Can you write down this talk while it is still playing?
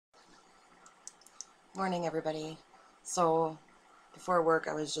Morning, everybody. So, before work,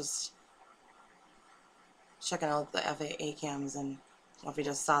 I was just checking out the FAA cams, and I don't know if you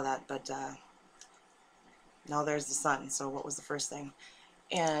just saw that, but now there's the sun. So, what was the first thing?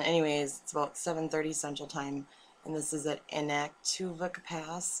 And, anyways, it's about 7:30 Central Time, and this is at Anaktuvuk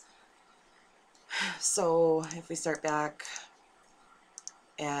Pass. So, if we start back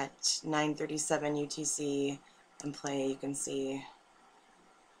at 9:37 UTC and play, you can see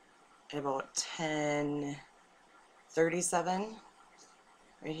at about 10:37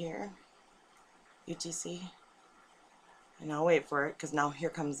 right here, UTC. And I'll wait for it because now here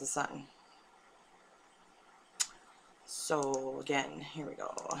comes the sun. So again, here we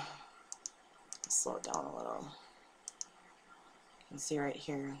go. Slow it down a little. You can see right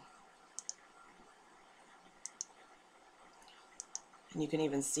here. And you can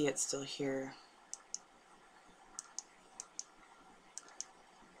even see it still here.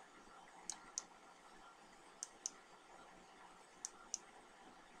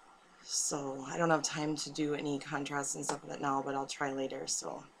 So I don't have time to do any contrast and stuff with it now, but I'll try later.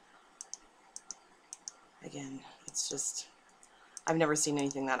 So again, it's just, I've never seen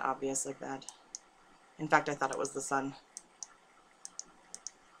anything that obvious like that. In fact, I thought it was the sun.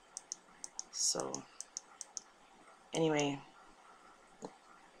 So anyway,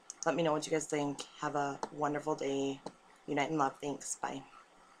 let me know what you guys think. Have a wonderful day. Unite in love. Thanks. Bye.